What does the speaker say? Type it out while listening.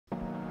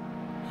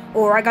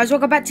Alright guys,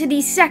 welcome back to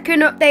the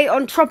second update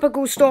on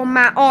Tropical Storm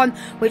Ma-on,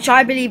 which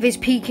I believe is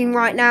peaking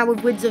right now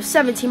with winds of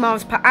 70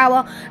 miles per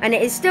hour, and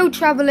it is still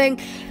travelling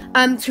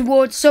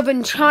towards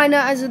southern China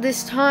as of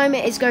this time.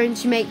 It is going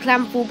to make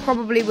landfall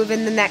probably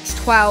within the next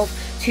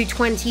 12 to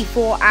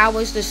 24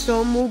 hours. The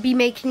storm will be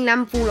making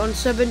landfall on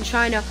southern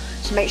China,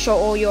 so make sure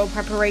all your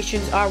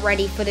preparations are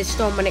ready for this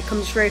storm when it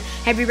comes through.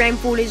 Heavy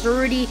rainfall is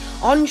already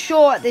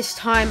onshore at this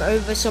time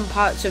over some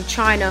parts of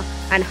China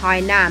and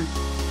Hainan.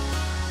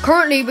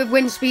 Currently with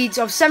wind speeds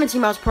of 70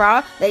 miles per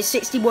hour, that is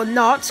 61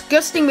 knots,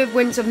 gusting with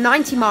winds of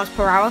 90 miles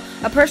per hour,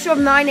 a pressure of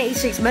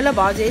 986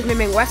 millibars. It is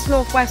moving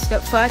west-northwest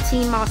at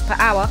 13 miles per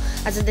hour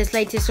as of this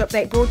latest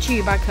update brought to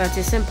you by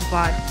Curtis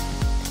Simplified.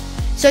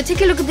 So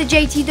take a look at the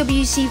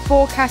JTWC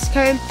forecast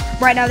cone.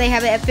 Right now they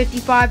have it at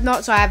 55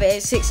 knots, I have it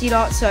at 60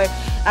 knots, so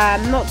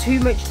not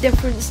too much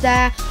difference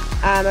there,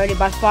 only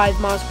by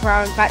 5 miles per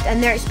hour in fact,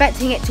 and they're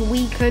expecting it to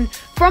weaken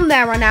from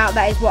there on out.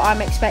 That is what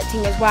I'm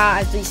expecting as well,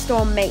 as the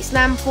storm makes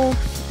landfall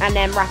and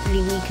then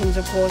rapidly weakens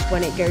of course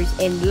when it goes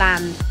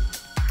inland.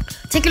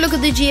 Take a look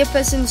at the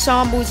GFS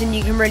ensembles and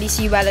you can really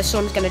see where the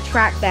storm's going to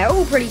track. They're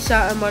all pretty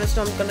certain where the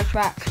storm's going to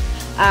track.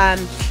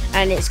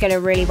 And it's going to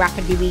really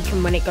rapidly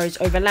weaken when it goes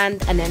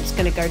overland, and then it's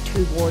going to go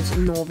towards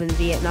northern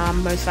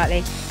Vietnam most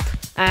likely.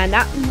 And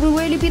that will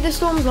really be the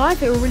storm's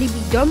life. It will really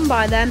be done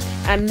by then,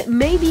 and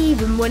maybe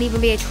won't even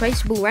be a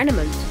traceable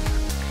remnant.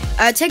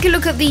 Take a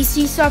look at the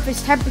sea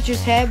surface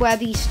temperatures here where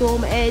the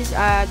storm is.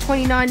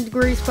 29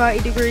 degrees, 30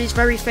 degrees,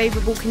 very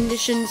favourable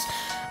conditions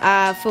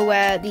for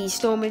where the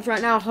storm is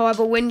right now.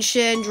 However, wind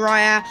shear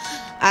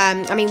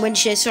and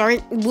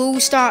we'll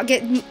start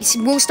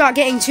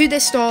getting to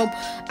this storm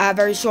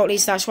very shortly,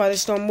 so that's why the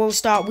storm will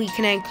start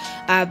weakening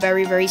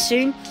very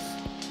soon.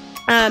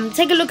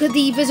 Take a look at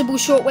the visible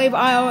shortwave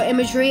IR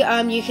imagery.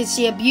 You can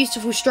see a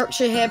beautiful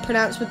structure here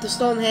pronounced with the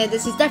storm here.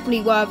 This is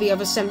definitely worthy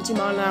of a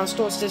 70-mile-an-hour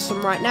storm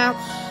system right now.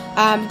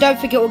 Don't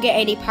think it will get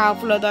any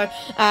powerfuler though.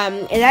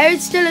 There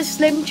is still a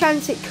slim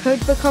chance it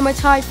could become a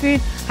typhoon.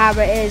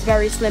 However, it is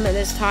very slim at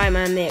this time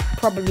and it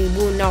probably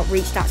will not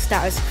reach that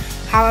status.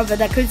 However,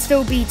 there could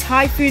still be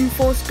typhoon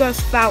force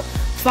gusts about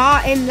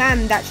far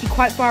inland, actually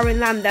quite far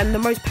inland, and the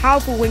most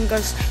powerful wind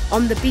gusts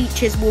on the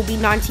beaches will be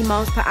 90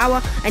 miles per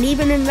hour, and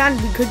even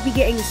inland we could be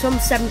getting some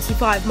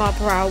 75 mile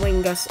per hour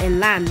wind gusts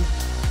inland.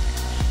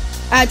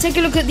 Take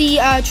a look at the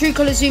true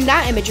colour zoomed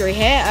out imagery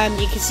here.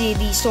 You can see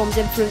the storm's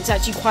influence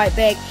actually quite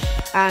big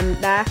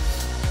there.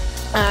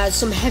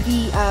 Some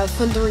heavy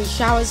thundery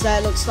showers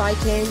there looks like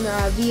in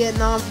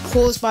Vietnam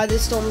caused by the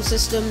storm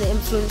system, the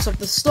influence of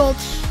the storm.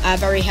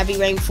 Very heavy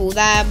rainfall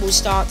there will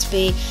start to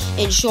be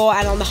inshore,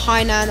 and on the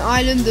Hainan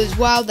Island as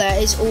well there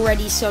is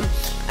already some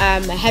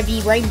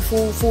heavy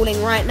rainfall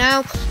falling right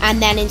now, and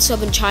then in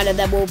southern China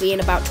there will be in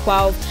about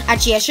 12,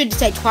 actually I should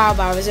say 12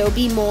 hours, it will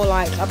be more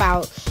like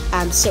about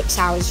 6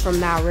 hours from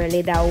now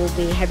really, there will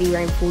be heavy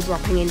rainfall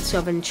dropping in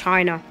southern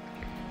China.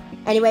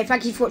 Anyway,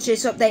 thank you for watching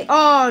this update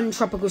on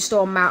Tropical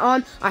Storm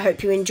Ma-on. I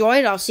hope you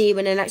enjoyed. I'll see you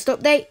in the next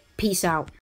update. Peace out.